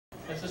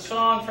As the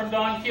song from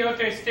Don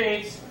Quixote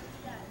states,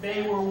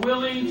 they were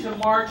willing to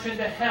march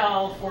into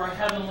hell for a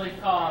heavenly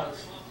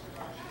cause.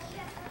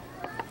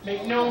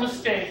 Make no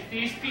mistake,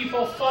 these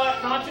people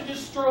fought not to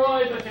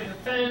destroy, but to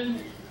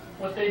defend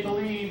what they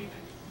believed.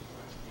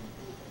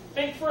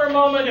 Think for a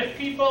moment if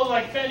people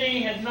like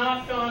Finney had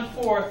not gone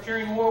forth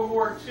during World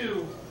War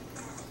II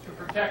to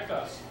protect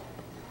us.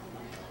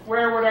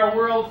 Where would our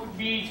world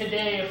be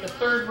today if the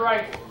Third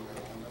Reich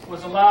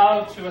was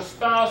allowed to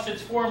espouse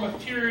its form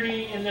of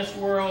tyranny in this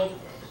world,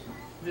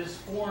 this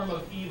form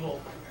of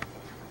evil?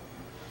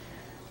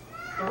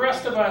 The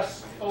rest of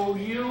us owe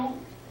you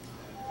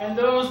and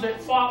those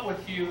that fought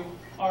with you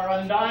our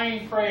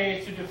undying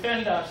praise to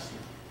defend us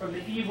from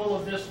the evil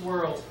of this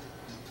world.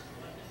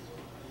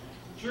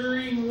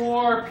 During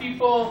war,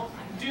 people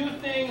do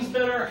things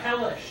that are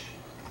hellish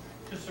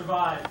to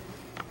survive.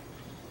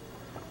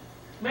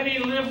 Many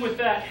live with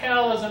that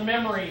hell as a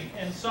memory,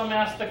 and some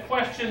ask the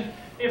question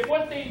if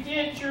what they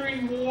did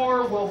during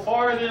war will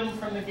bar them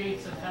from the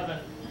gates of heaven.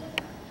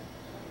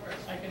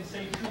 I can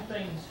say two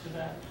things to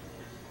that.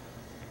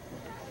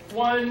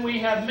 One, we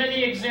have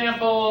many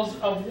examples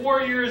of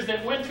warriors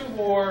that went to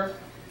war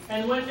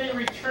and when they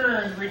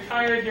returned,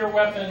 retired their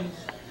weapons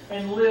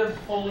and lived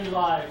holy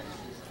lives.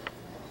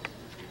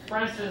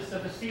 Francis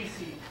of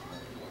Assisi,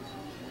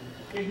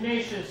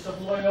 Ignatius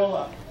of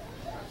Loyola,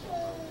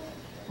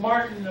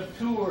 Martin of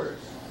Tours,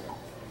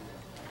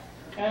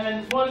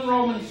 and one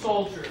Roman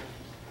soldier,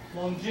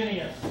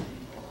 Longinus,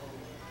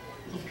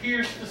 who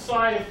pierced the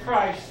side of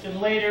Christ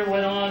and later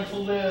went on to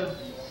live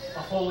a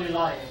holy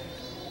life.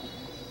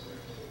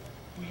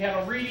 We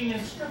have a reading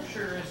in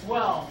Scripture as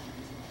well.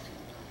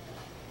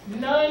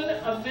 None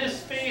of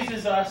this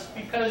phases us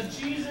because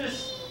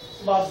Jesus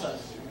loves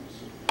us.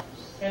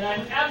 And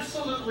I'm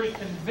absolutely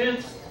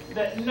convinced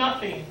that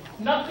nothing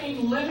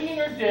living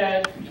or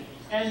dead,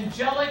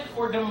 angelic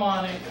or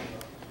demonic,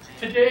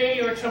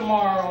 today or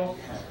tomorrow,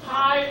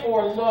 high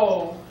or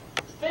low,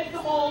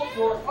 thinkable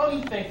or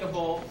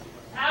unthinkable,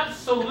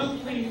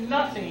 absolutely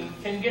nothing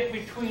can get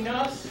between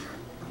us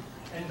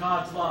and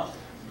God's love,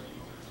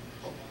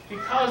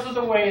 because of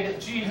the way that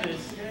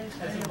Jesus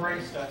has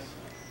embraced us.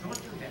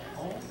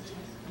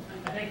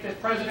 I think that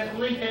President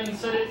Lincoln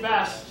said it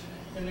best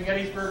in the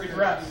Gettysburg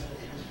Address.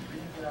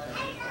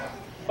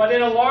 But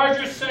in a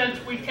larger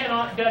sense, we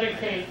cannot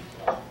dedicate,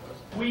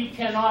 we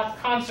cannot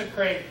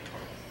consecrate,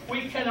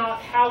 we cannot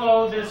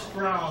hallow this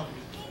ground.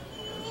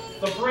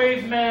 The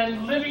brave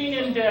men, living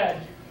and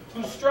dead,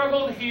 who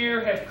struggled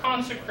here have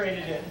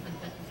consecrated it,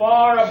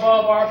 far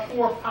above our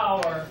poor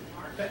power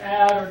to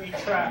add or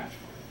detract.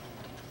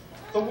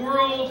 The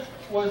world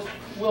will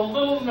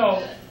little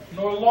note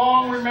nor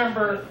long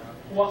remember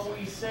what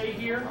we say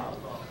here,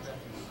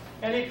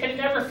 and it can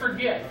never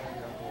forget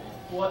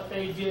what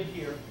they did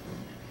here.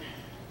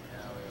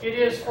 It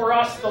is for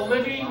us, the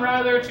living,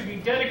 rather, to be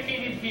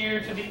dedicated here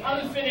to the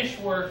unfinished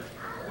work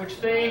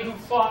which they who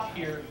fought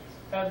here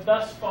have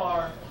thus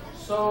far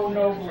so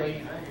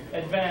nobly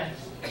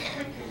advanced.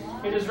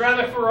 It is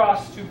rather for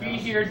us to be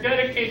here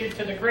dedicated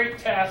to the great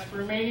task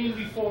remaining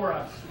before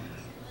us.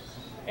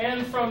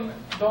 And from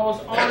those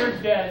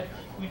honored dead,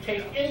 we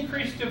take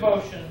increased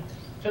devotion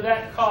to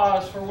that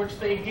cause for which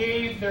they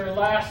gave their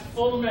last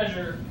full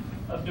measure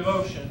of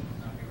devotion.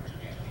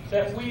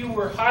 That we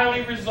were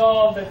highly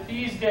resolved that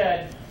these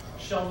dead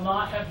shall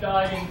not have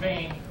died in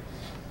vain.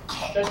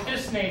 That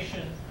this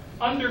nation,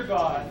 under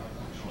God,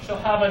 shall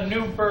have a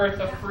new birth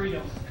of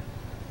freedom.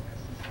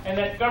 And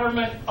that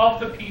government of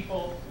the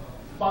people,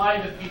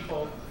 by the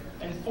people,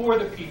 and for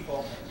the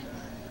people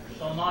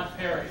shall not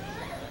perish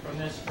from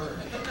this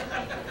earth.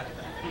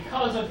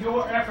 Because of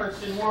your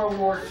efforts in World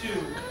War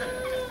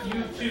II,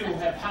 you too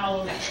have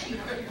hallowed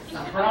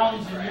the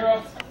grounds in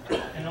Europe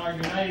and our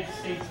United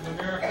States of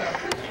America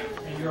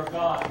and your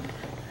God.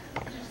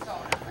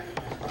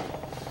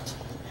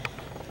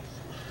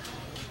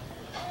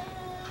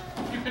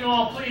 You can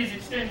all please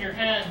extend your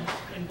hands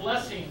in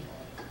blessing.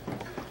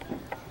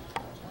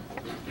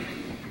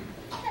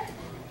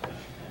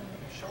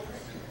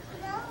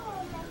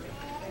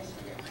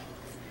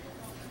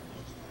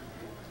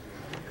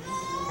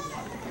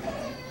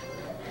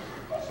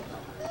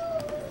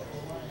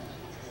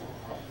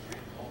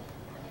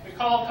 We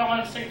call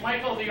upon St.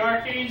 Michael the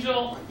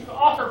Archangel to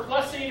offer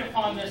blessing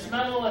upon this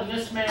medal and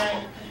this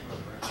man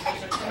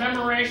as a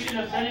commemoration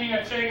of Benny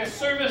Arechiga's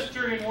service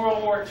during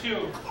World War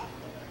II.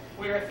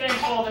 We are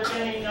thankful that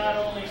Benny not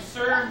only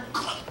served,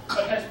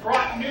 but has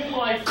brought new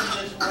life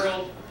into this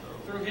world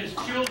through his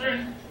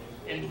children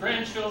and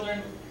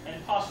grandchildren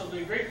and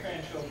possibly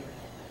great-grandchildren.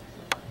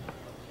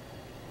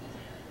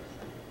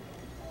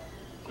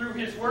 Through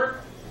his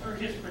work, through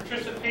his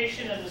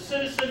participation as a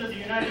citizen of the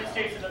United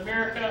States of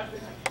America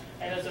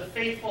and as a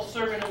faithful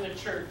servant of the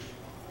Church,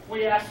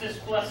 we ask this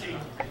blessing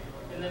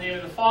in the name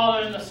of the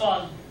Father, and the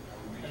Son,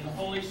 and the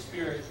Holy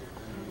Spirit.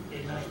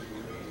 Amen.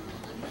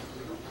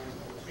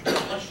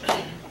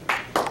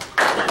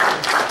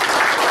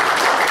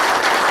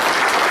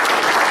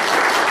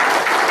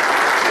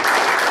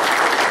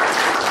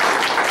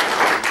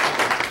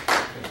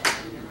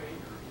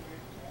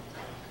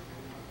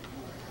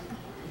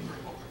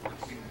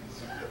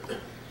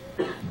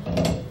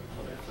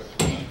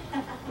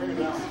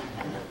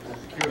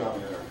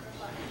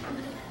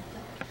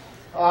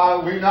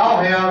 We now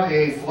have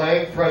a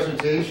flag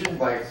presentation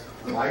by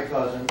my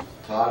cousin,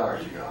 Todd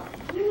Arechiga.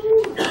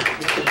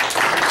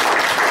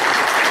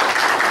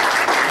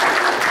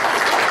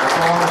 I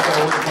promise I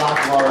wouldn't talk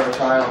about our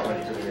childhood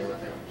today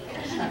with him.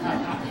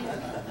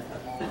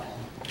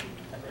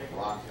 A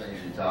lot of things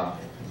he taught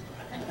me.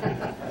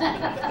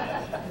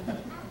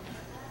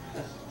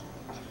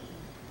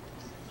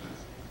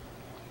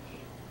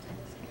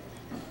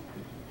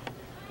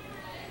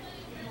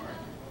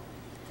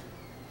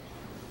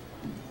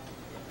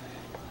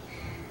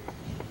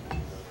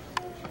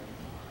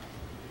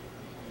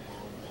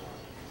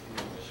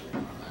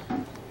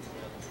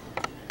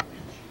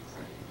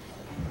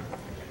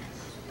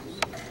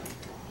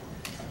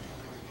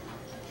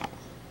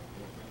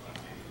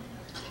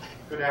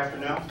 Good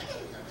afternoon.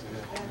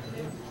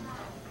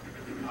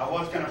 I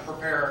was going to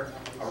prepare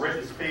a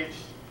written speech,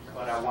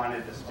 but I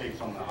wanted to speak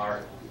from the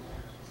heart.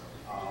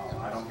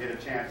 I don't get a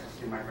chance to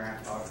see my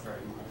grandfather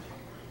very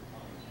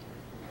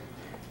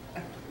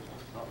much.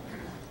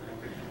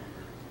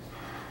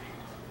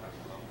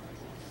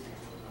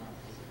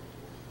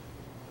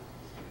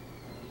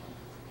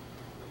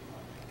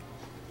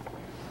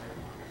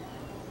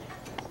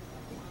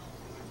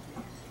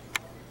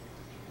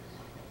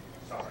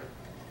 Sorry.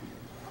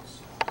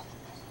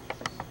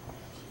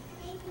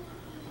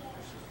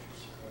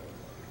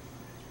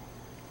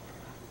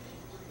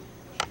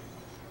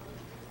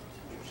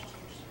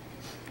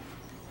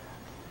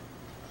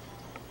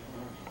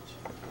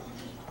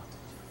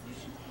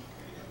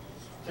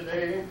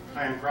 Today,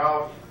 I am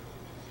proud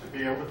to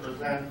be able to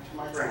present to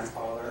my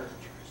grandfather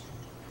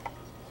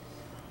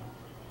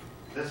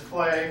this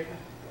flag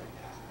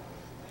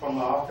from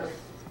the office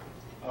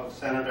of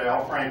Senator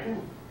Al Franken.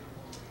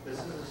 This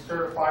is to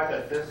certify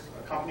that this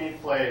accompanying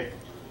flag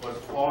was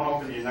flown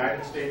over the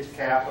United States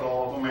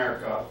Capitol of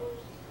America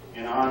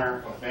in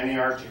honor of Benny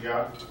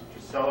Arechiga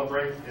to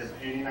celebrate his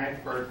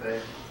 89th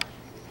birthday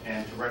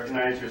and to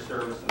recognize your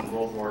service in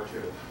World War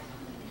II.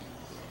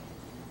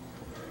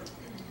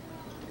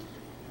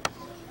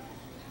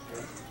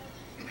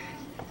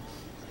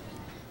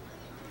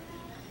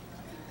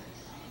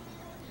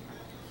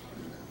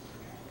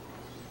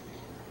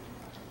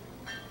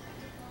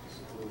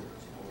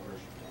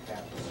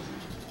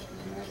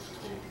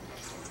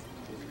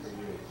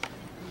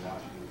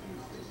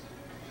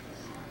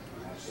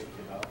 Picked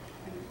it up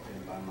and it's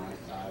been by my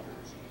side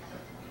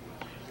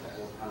the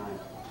whole time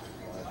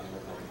while I've been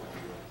with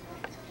it.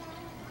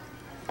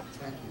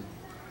 Thank you.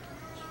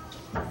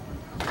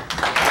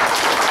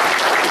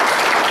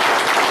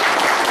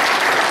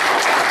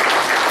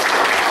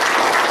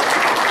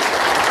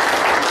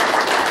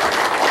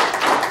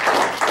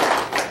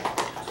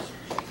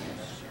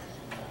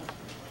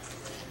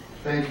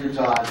 Thank you,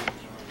 Todd.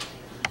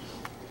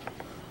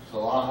 It's a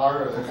lot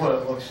harder than what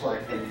it looks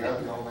like when you got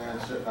the old man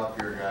sitting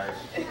up here, guys.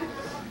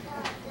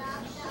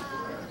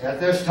 At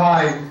this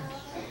time,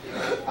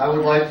 I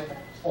would like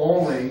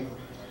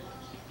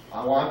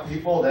I want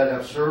people that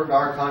have served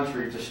our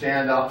country to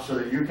stand up so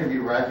that you can be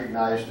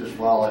recognized as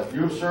well. If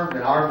you've served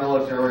in our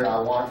military, I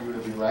want you to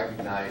be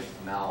recognized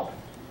now.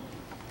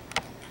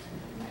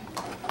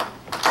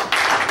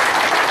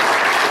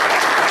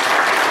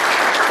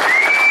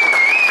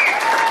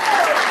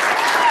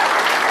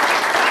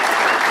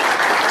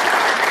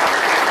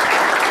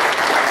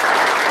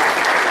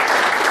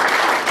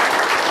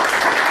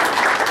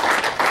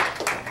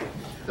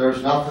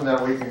 There's nothing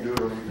that we can do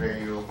to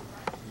repay you.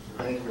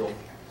 Thank you.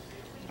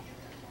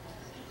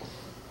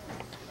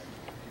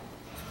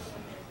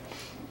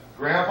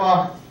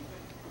 Grandpa,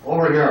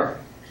 over here.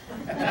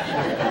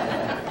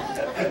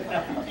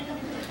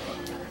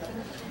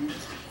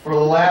 For the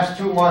last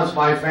 2 months,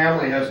 my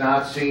family has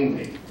not seen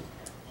me.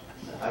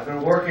 I've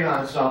been working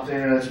on something,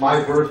 and it's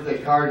my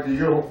birthday card to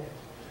you.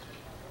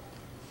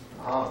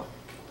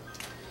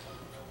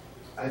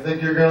 I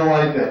think you're going to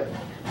like it.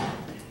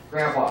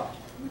 Grandpa.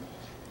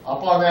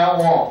 Up on that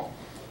wall,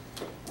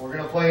 we're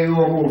going to play you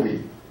a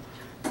movie.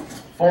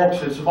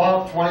 Folks, it's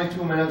about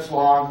 22 minutes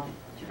long.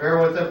 Bear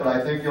with it, but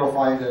I think you'll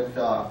find it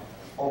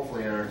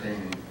hopefully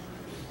entertaining.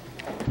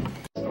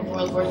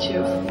 World War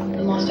II,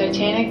 the most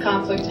titanic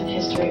conflict in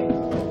history.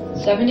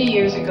 70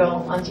 years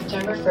ago, on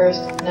September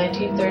 1st,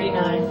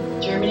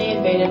 1939, Germany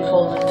invaded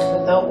Poland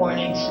without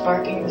warning,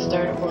 sparking the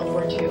start of World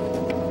War II.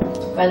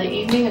 By the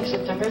evening of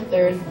September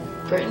 3rd,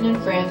 Britain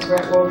and France were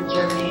at war with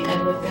Germany,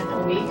 and within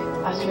a week,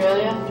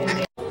 Australia, New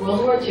Zealand.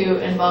 World War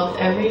II involved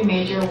every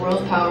major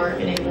world power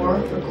in a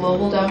war for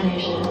global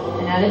domination,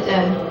 and at its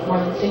end, more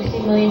than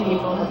 60 million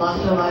people had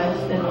lost their lives,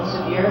 and most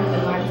of Europe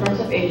and large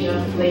parts of Asia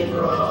lay in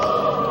ruins.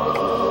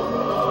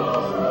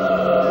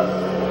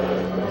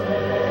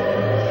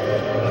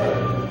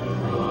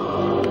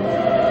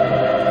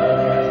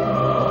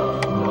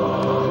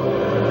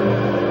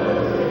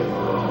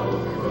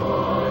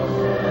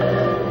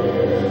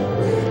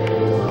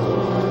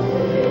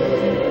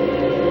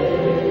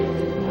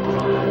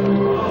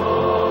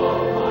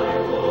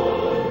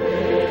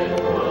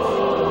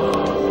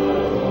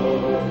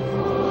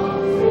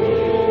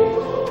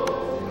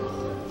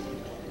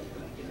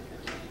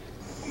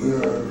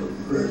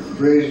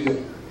 Raised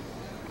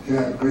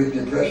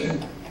Great Depression.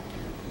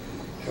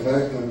 Come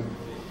back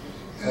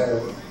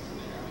and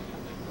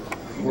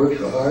work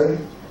so hard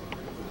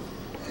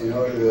in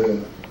order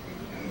to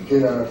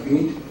get on our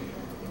feet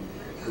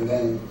and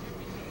then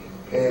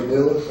pay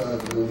bills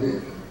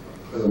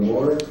for the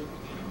war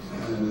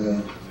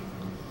and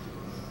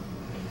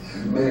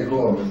made a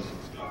go of it.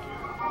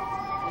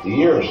 The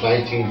year is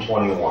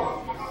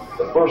 1921.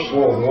 The First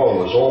World War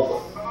was over.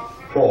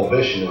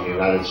 Prohibition in the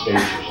United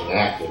States was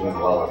enacted and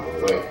well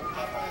underway.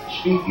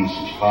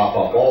 Speakeasies pop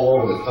up all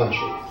over the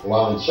country,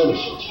 allowing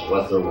citizens to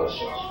wet their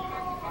whistles.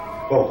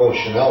 Coco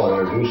Chanel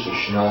introduces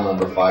Chanel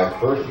No. 5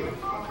 perfume,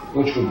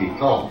 which would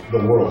become the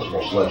world's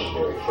most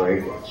legendary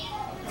fragrance.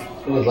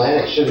 In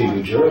Atlantic City,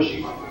 New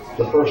Jersey,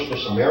 the first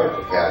Miss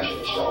America pageant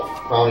was held,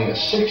 crowning a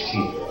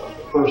 16-year-old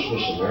the first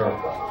Miss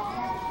America.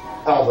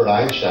 Albert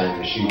Einstein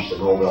receives the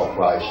Nobel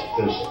Prize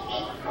in Physics.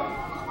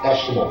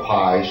 Eskimo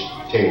pies,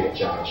 table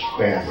tennis,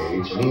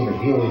 Band-Aids, and even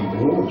helium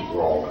balloons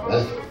were all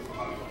invented.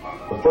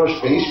 The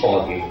first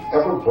baseball game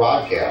ever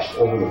broadcast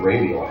over the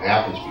radio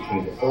happens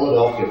between the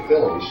Philadelphia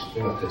Phillies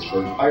and the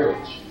Pittsburgh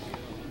Pirates.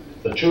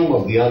 The Tomb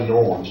of the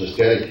Unknowns is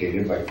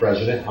dedicated by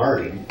President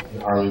Harding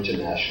in Arlington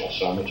National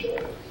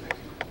Cemetery.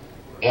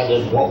 And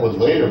in what would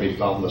later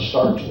become the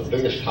start to the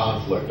biggest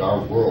conflict our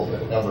world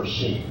had ever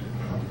seen,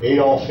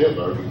 Adolf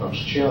Hitler becomes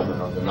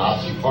chairman of the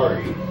Nazi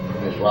Party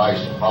in his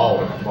rise to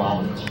power and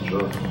prominence in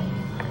Germany.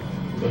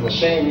 In the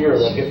same year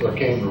that Hitler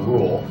came to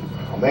rule,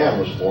 a man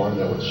was born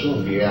that would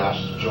soon be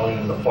asked to join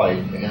in the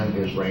fight to end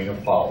his reign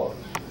of power,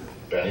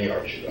 Benny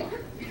Arechiga.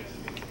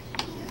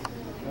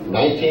 In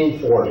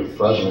 1940,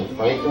 President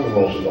Franklin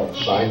Roosevelt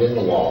signed into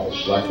law the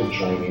Selective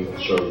Training and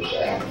Service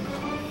Act,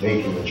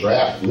 making the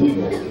draft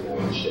legal in the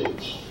United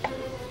States.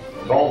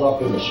 Called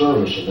up into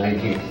service in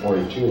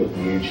 1942 at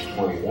the age of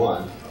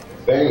 21,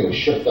 Benny was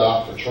shipped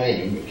off for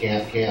training to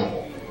Camp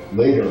Campbell,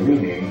 later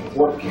renamed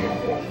Fort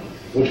Campbell,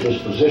 which was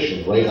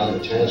positioned right on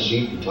the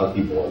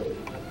Tennessee-Kentucky border.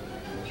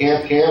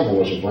 Camp Campbell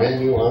was a brand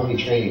new Army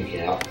training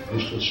camp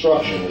whose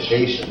construction was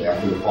hastened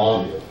after the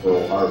bombing of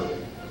Pearl Harbor.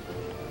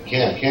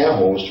 Camp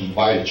Campbell was to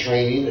provide a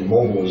training and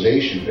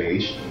mobilization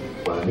base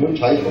for a new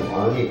type of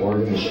Army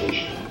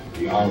organization,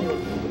 the Armored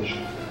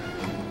Division.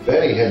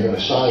 Benny had been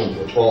assigned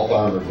to the 12th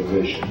Armored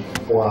Division,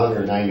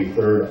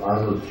 493rd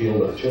Armored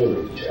Field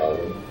Artillery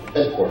Battalion,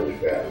 Headquarters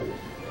Battery.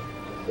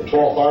 The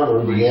 12th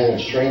Armored began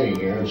its training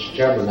here in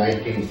September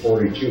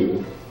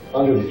 1942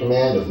 under the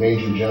command of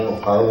Major General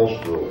Carlos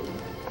Brewer.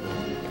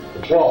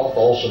 The 12th,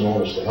 also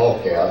known as the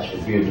Hellcats,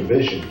 would be a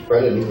division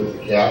credited with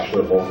the capture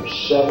of over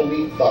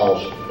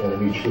 70,000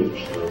 enemy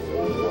troops during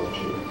World War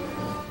II.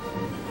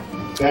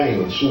 Benny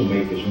would soon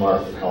make his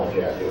mark in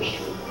Hellcat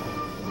history.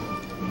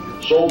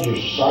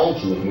 Soldiers assigned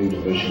to the new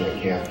division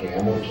at Camp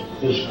Campbell took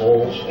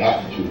physicals and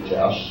aptitude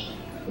tests,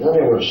 and then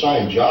they were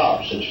assigned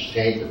jobs such as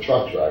tank or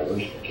truck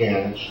drivers,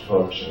 mechanics,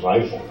 cooks, and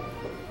riflemen.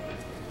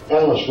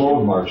 Endless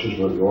road marches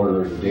were the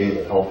order of the day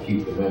that helped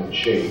keep the men in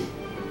shape.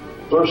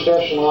 First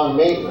echelon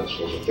maintenance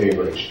was a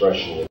favorite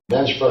expression.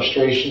 Men's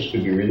frustrations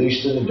could be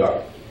released in the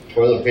dark.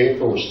 Toilet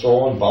paper was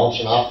thrown,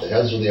 bouncing off the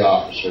heads of the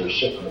officers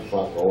sitting in the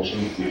front rows of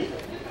the field.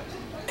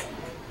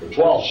 The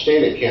 12th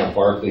stayed at Camp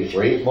Barkley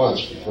for 8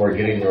 months before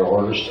getting their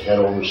orders to head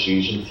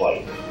overseas and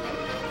fight.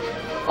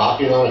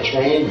 Hopping on a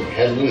train and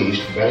heading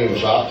east, Benny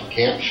was off to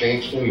Camp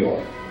Shanks, New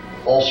York,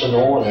 also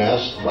known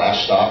as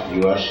Last Stop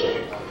USA.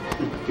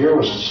 Here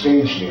was the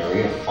staging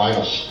area and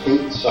final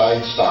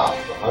stateside stop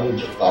for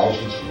hundreds of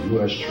thousands of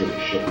U.S.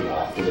 troops shipping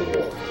off to the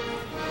war.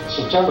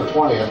 September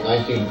 20th,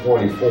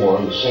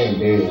 1944, the same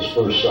day his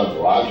first son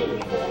Roger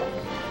was born,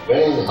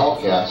 Benny and the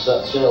Hellcats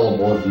set sail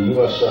aboard the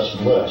USS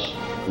Bliss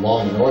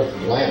along the North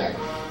Atlantic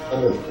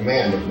under the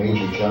command of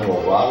Major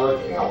General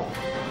Roderick Allen.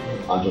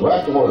 On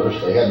direct orders,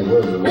 they had to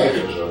wear their life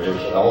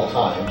preservers at all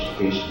times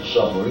in case of a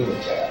submarine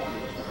attack.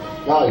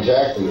 Not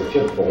exactly a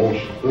typical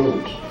ocean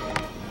cruise.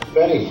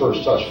 Benny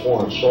first touched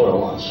foreign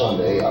soil on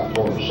Sunday,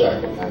 October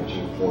 2nd,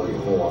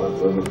 1944, at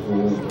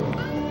Liverpool.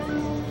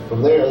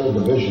 From there, the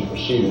division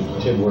proceeded to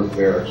Tidworth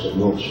Barracks at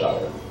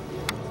Wiltshire.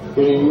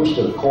 Getting used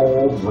to the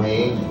cold,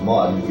 rain, and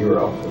mud in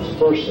Europe was the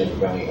first thing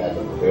Benny had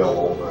to prevail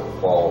over in the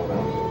fall of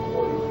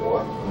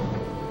 1944.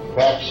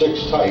 Packed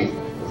 6 tight,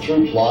 the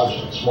troops lodged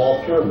in small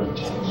pyramid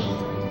tents.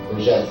 It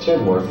was at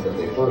Tidworth that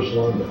they first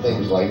learned the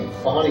things like the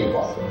honey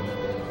bottle.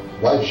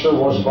 Life sure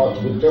was about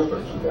to be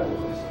different for Benny.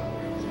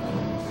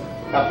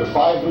 After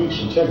 5 weeks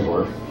in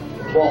Tidworth,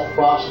 the 12th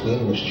crossed the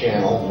English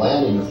Channel,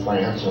 landed in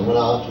France, and went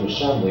on to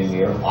assembly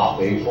near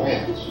Oppe,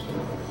 France.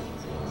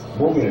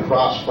 Moving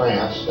across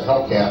France, the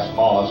Hellcats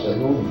paused at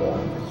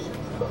Lunenburg.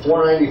 The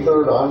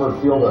 493rd Armored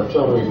Field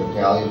Artillery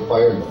Battalion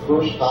fired the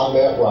first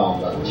combat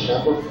round on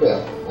December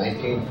 5th,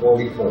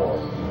 1944,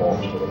 in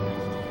Colesburg.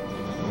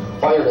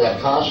 Fired at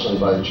constantly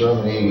by the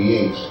German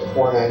 88s, the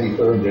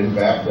 493rd didn't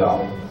back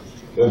down.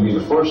 It would be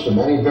the first of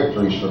many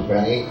victories for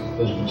Benny,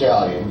 his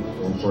battalion,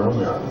 and for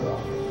America.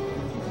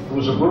 It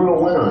was a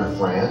brutal winter in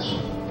France.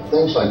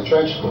 Things like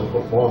trench foot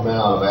put more men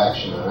out of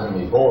action than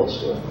enemy bullets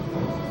did.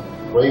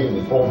 Braving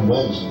the cold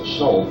winds and the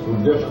snow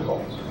proved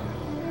difficult.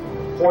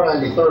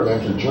 493rd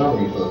entered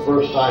Germany for the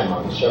first time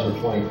on December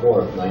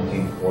 24th,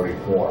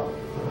 1944.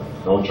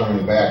 No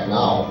turning back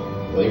now,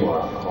 they were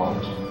on the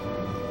hunt.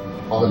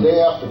 On the day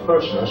after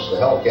Christmas, the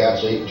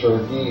Hellcats ate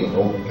turkey and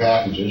opened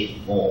packages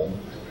from home.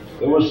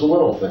 It was the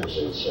little things,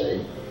 they'd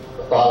say.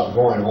 The thought of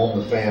going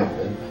home to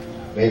family,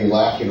 maybe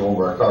laughing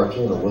over a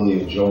cartoon of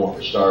Willie and Joe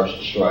and the Stars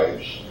and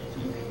Stripes,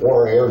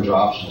 or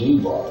airdrops of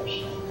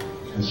D-bars.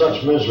 In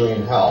such misery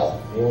and hell,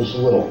 it was the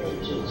little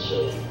things, they'd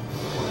say.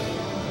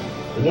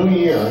 The new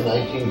year,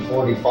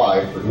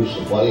 1945, produced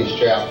the bloodiest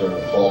chapter in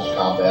the 12th's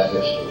combat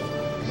history.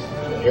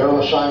 In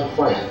Herrlisheim,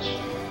 France,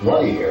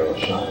 bloody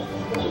Herrlisheim,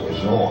 as it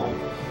was known,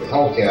 the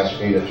Hellcats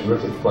paid a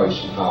terrific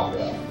price in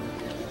combat.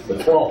 The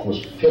 12th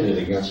was pitted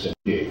against the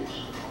Jays.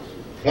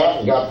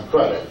 Patton got the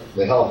credit,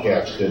 the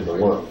Hellcats did the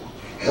work.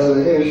 As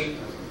it is,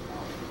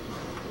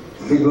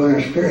 we go in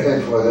and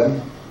spearhead for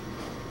them,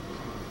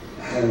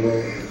 and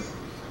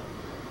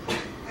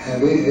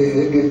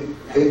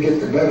they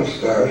get the medal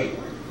stars,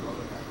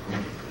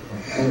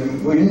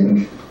 and we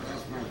didn't.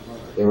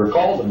 They were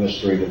called the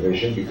Mystery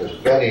Division because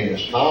Petty and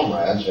his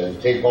comrades had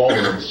to take all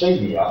their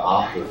insignia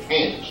off their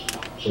tanks,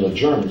 so the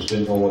Germans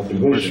didn't know what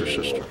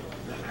division they were.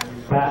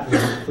 Patton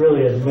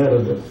really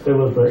admitted that it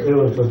was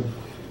the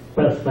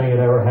best thing that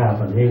ever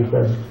happened. He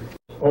said,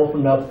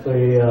 opened up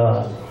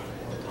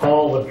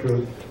all the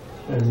troops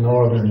in the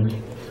northern.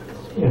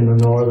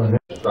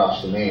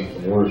 Across the Main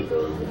from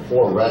Wurzburg, with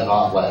 4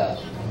 red-hot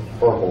lads,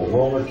 Corporal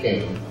Wilmer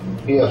King,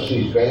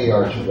 PFC's Benny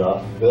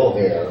Arechiga, Bill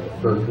Hare,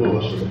 and Kurt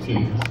Lewis with a P,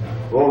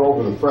 rode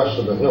over the crest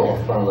of the hill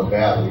in front of the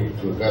battery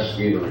to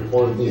investigate a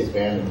reportedly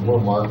abandoned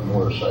unmarked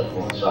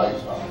motorcycle in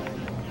Sidestop.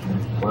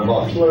 When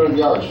about 200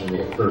 yards from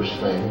the accursed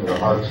thing, their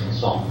hearts had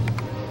sunk,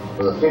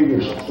 for the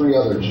figures of 3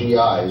 other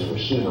GIs were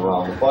seen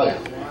around the bike.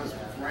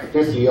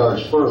 50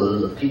 yards further,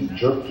 the Pete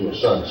jerked to a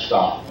sudden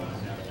stop,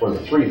 for the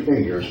 3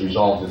 figures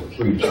resolved into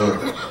 3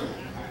 Germans,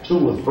 2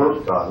 with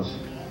burp guns,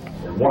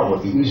 and 1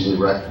 with the easily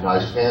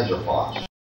recognized Panzerfaust.